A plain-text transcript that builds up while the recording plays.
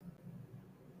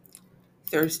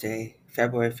Thursday,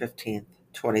 February 15th,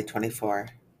 2024,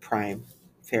 Prime,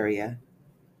 Feria,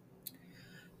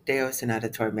 Deus in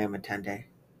auditore mem attende,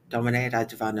 Domine ad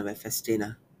adjuvantum et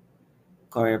festina,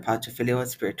 Gloria Patri Filio et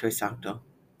Spiritui Sancto,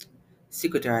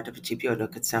 sicut erat in principio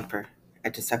nunc et semper,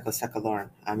 et in saecula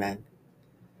saeculorum. Amen.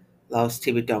 Laus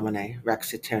tibi Domine,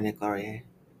 Rex aeternae gloriae.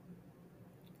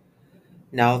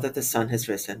 Now that the sun has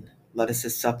risen, let us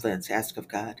as suppliants ask of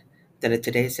God, that in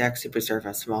today's acts he preserve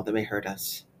us from all that may hurt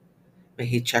us. May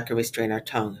he check and restrain our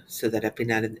tongue, so that it be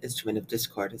not an instrument of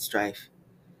discord and strife.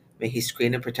 May he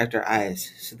screen and protect our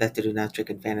eyes, so that they do not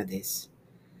drink in vanities.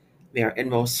 May our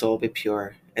inmost soul be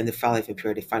pure, and the folly of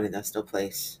impurity find in us no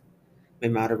place. May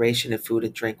moderation in food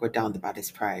and drink wear down the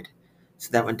body's pride, so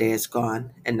that when day is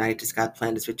gone, and night as God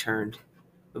planned is returned,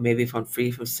 we may be found free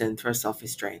from sin through our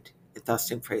self-restraint, and thus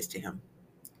sing praise to him.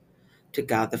 To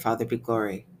God the Father be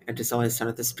glory, and to his only Son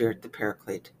of the Spirit, the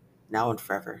Paraclete, now and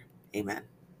forever. Amen.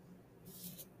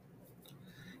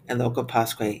 And loco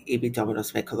Pasque, ibi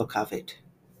Dominus me collocavit.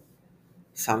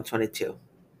 Psalm 22.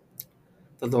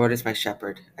 The Lord is my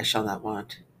shepherd, I shall not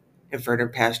want. In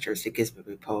verdant pastures he gives me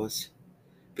repose.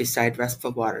 Beside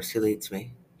restful waters he leads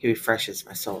me. He refreshes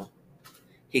my soul.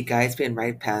 He guides me in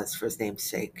right paths for his name's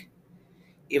sake.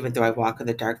 Even though I walk in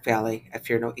the dark valley, I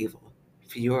fear no evil,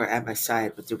 for you are at my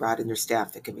side with your rod and your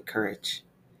staff that give me courage.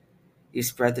 You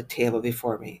spread the table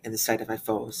before me in the sight of my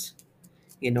foes.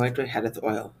 You anoint my head with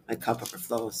oil, my cup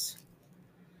overflows.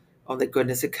 Only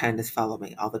goodness and kindness follow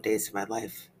me all the days of my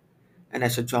life, and I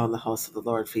shall dwell in the house of the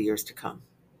Lord for years to come.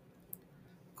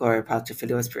 Gloria Patri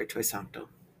Filio et Spiritui Sancto,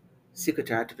 sicut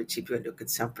erat in principio nunc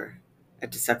et semper,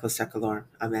 et in saecula saeculorum.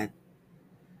 Amen.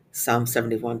 Psalm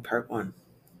 71, Part 1.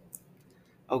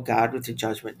 O God, with your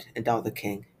judgment endow the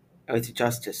king, and with your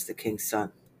justice the king's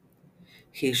son.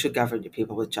 He shall govern your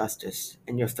people with justice,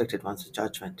 and your afflicted ones with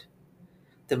judgment.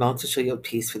 The mountains shall yield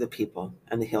peace for the people,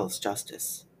 and the hills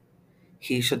justice.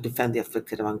 He shall defend the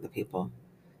afflicted among the people,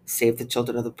 save the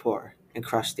children of the poor, and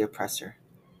crush the oppressor.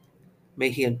 May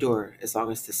he endure as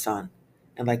long as the sun,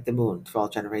 and like the moon through all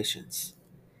generations.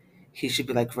 He should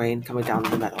be like rain coming down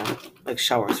on the meadow, like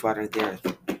showers watering the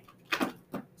earth.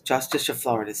 Justice shall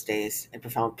flower in his days, and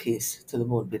profound peace till the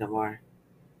moon be no more.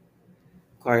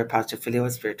 Gloria Patri Filio et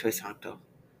Spiritui Sancto,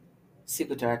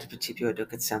 sicut erat in principio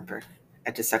nunc et semper,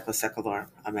 et in saecula saeculorum.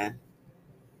 Amen.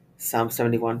 Psalm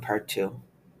 71, Part 2.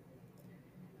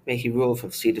 May he rule from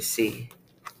sea to sea,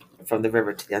 and from the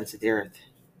river to the ends of the earth.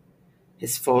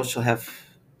 His foes shall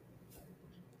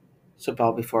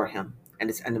bow before him, and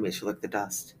his enemies shall lick the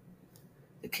dust.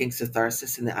 The kings of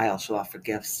Tharsis and the Isle shall offer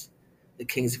gifts. The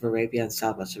kings of Arabia and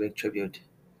Saba shall make tribute.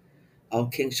 All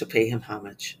kings shall pay him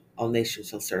homage. All nations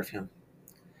shall serve him.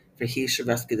 For he shall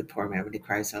rescue the poor man when he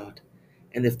cries out,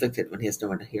 and the afflicted when he has no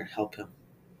one to help him.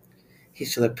 He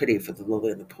shall have pity for the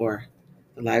lowly and the poor.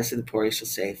 The lives of the poor he shall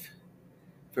save.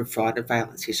 From fraud and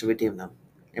violence he shall redeem them,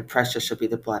 and precious shall be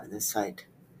the blood in his sight.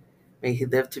 May he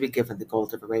live to be given the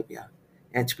gold of Arabia,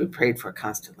 and to be prayed for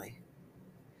constantly.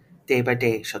 Day by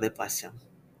day shall they bless him.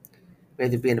 May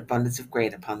there be an abundance of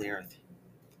grain upon the earth.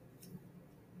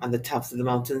 On the tops of the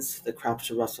mountains the crops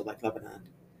shall rustle like Lebanon.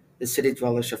 The city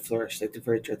dwellers shall flourish like the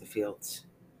verdure of the fields.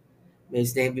 May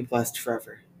his name be blessed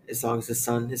forever. As long as the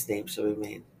sun, his name shall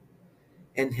remain.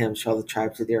 In him shall the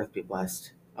tribes of the earth be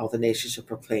blessed. All the nations shall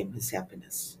proclaim his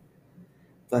happiness.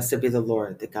 Blessed be the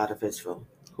Lord, the God of Israel,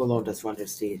 who alone does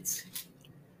wondrous deeds.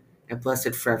 And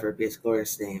blessed forever be his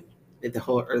glorious name. May the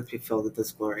whole earth be filled with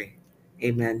his glory.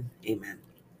 Amen. Amen.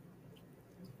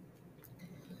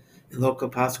 In loco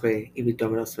Pasque, ibi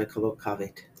Dominus me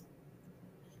collocavit.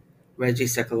 Regi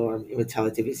seculorum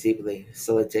immortality visibili,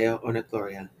 sola Deo ona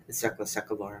gloria, in saecula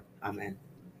saeculorum. Amen.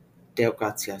 Deo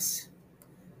gratias.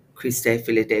 Christe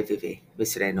Filii Dei vivi,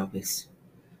 miserere nobis.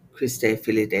 Christe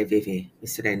Filii Dei vivi,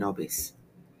 miserere nobis.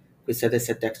 Qui sedes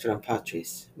et dexteram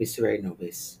Patris, miserere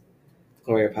nobis.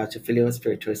 Gloria Patri Filio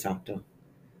Spiritui Sancto.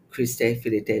 Christe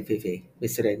Filii Dei vivi,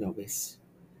 miserere nobis.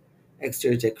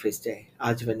 Exsurge Christe,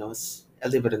 adjuva nos,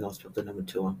 et libera nos per nomen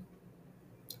tuum.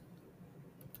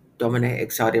 Domine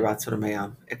exaudi ratio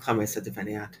meam, et clames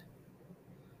adveniat.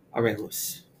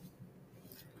 Oremus.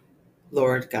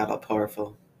 Lord God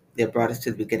all-powerful, you have brought us to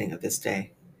the beginning of this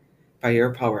day. By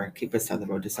your power, keep us on the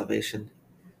road to salvation.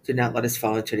 Do not let us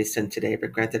fall into any sin today,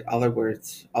 but grant that all our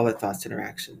words, all our thoughts and our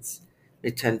actions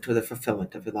may tend to the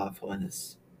fulfillment of your law of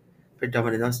holiness. Per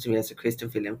Domine nostrum Iesu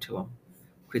Christum Filium Tuum,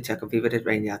 qui tecum vivit et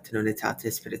regnat in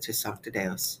unitate Spiritus Sancti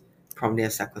Deus, pro omnia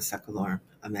saecula saeculorum.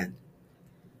 Amen.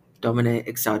 Domine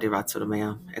exaudi ratio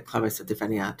meam, et clames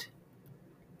adveniat.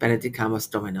 Benedicamus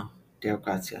Domino, Deo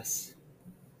gratias.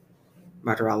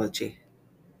 Martyrology.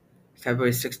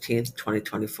 February 16th,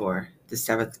 2024, the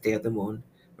seventh day of the moon,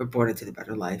 were born into the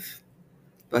better life.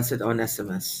 Blessed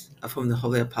Onesimus, of whom the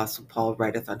holy apostle Paul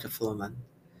writeth unto Philemon,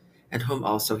 and whom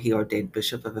also he ordained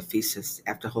bishop of Ephesus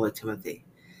after holy Timothy,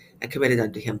 and committed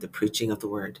unto him the preaching of the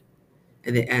word.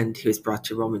 In the end he was brought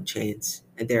to Roman chains,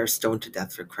 and there stoned to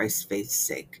death for Christ's faith's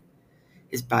sake.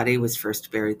 His body was first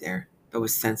buried there, but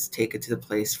was thence taken to the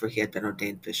place where he had been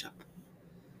ordained bishop.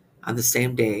 On the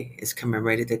same day is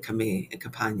commemorated at Camille and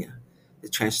Campania the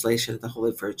translation of the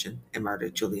Holy Virgin and martyr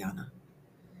Juliana.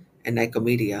 In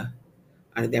Nicomedia,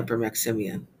 under the Emperor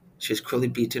Maximian, she was cruelly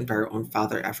beaten by her own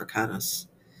father Africanus,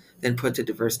 then put to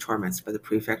diverse torments by the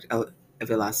prefect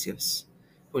Evilasius,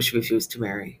 whom she refused to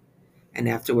marry, and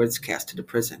afterwards cast into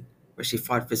prison, where she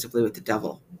fought visibly with the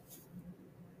devil.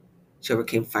 She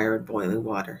overcame fire and boiling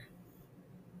water,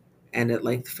 and at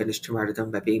length finished her martyrdom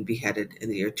by being beheaded in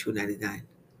the year 299.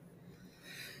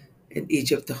 In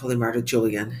Egypt, the holy martyr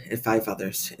Julian and 5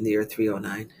 others in the year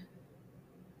 309.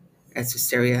 At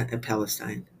Caesarea and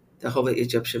Palestine, the holy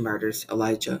Egyptian martyrs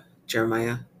Elijah,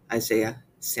 Jeremiah, Isaiah,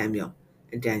 Samuel,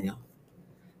 and Daniel.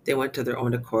 They went of their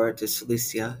own accord to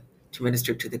Cilicia to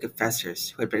minister to the confessors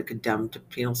who had been condemned to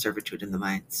penal servitude in the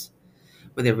mines.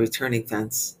 When they were returning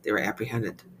thence, they were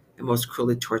apprehended and most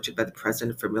cruelly tortured by the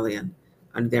president Firmilian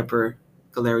under the Emperor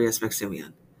Galerius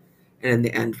Maximian, and in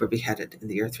the end were beheaded in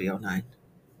the year 309.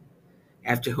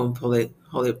 After whom holy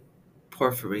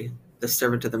Porphyry, the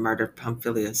servant of the martyr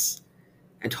Pamphilus,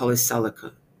 and holy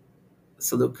Seleucus,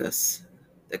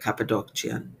 the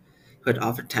Cappadocian, who had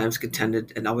oftentimes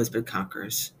contended and always been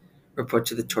conquerors, were put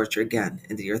to the torture again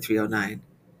in the year 309,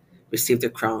 received their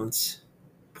crowns,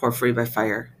 Porphyry by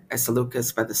fire, and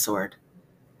Seleucus by the sword.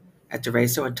 At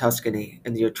Durazzo in Tuscany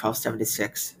in the year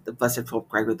 1276, the blessed Pope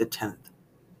Gregory X.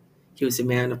 He was a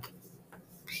man of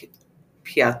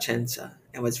Piacenza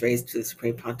and was raised to the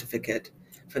supreme pontificate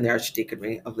from the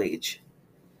archdeaconry of Liege.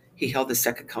 He held the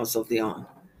Second Council of Lyon,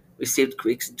 received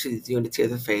Greeks into the unity of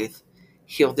the faith,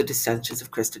 healed the dissensions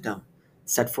of Christendom,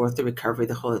 set forth the recovery of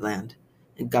the Holy Land,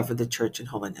 and governed the Church in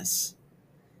holiness.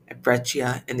 At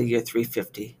Brescia in the year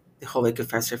 350, the holy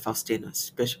confessor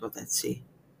Faustinus, bishop of that see,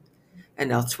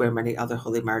 and elsewhere many other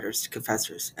holy martyrs,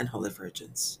 confessors, and holy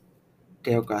virgins.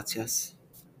 Deo gratias.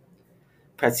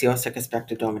 Preciosa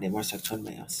expecta Domini mors acton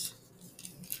meos.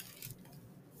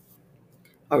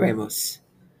 Oremus.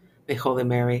 May Holy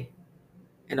Mary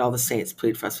and all the saints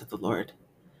plead for us with the Lord,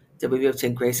 that we may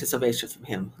obtain grace and salvation from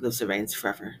him who lives and reigns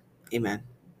forever. Amen.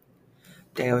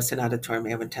 Deus in aditor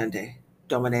meum intende,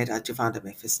 Domine adjuvanda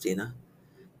me festina.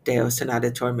 Deus in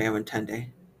aditor meum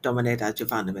intende, Domine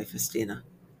adjuvanda me festina.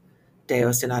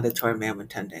 Deus in aditor meum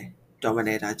intende,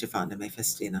 Domine adjuvanda me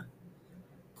festina.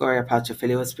 Gloria Patri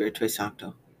Filio Spiritui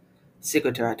Sancto,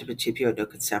 sicut erat in principio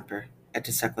nunc et semper, et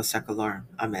in saecula saeculorum.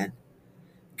 Amen.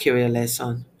 Kyrie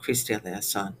eleison, Christe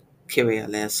eleison, Kyrie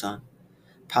eleison,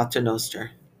 Pater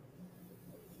Noster.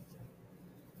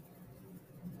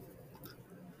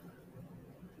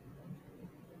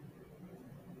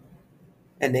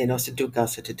 And ne nos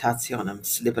inducas in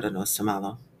tentationem, libera nos a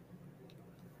malo.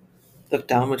 Look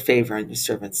down with favor on your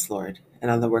servants, Lord, and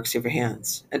on the works of your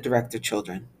hands, and direct their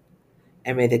children.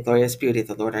 And may the glorious beauty of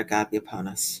the Lord our God be upon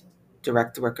us.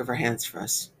 Direct the work of our hands for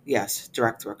us. Yes,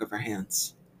 direct the work of our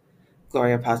hands.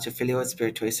 Gloria Patri Filio et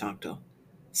Spiritui Sancto,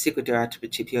 sicut erat in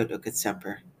principio nunc et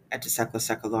semper, et in saecula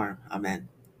saeculorum. Amen.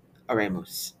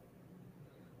 Oremus.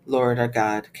 Lord our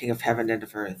God, King of heaven and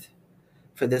of earth,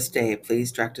 for this day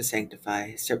please direct and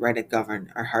sanctify, set right and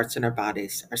govern our hearts and our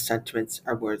bodies, our sentiments,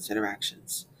 our words, and our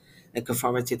actions, in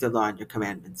conformity to the law and your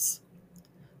commandments.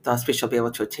 Thus we shall be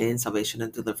able to attain salvation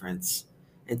and deliverance,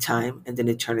 in time and in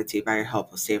eternity by your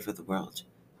help, O Savior of the world,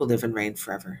 who live and reign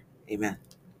forever. Amen.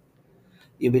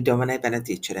 Ubi Domine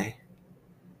benedicere,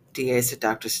 dies et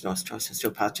doctus nostros, in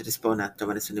sua pace disponat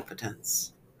Dominus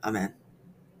omnipotens. Amen.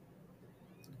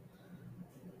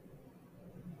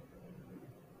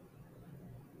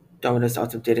 Dominus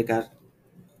autem dedicat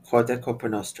corde corpora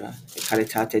nostra, et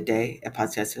caritate Dei et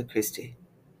patientia Christi.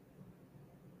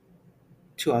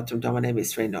 Tu autem Domine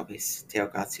misere nobis, Deo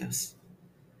gratias.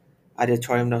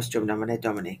 Adiutorium nostrum nomine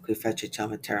Domini, qui fecit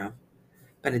celum et terram.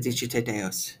 Benedicite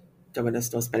Deus,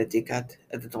 Dominus nos benedicat,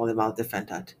 et ad mal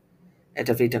defendat, et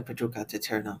a vitam perducat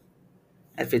aeternam.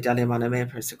 Et fidelium anime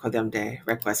per seculum Dei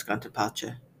requiescant in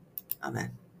pace.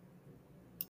 Amen.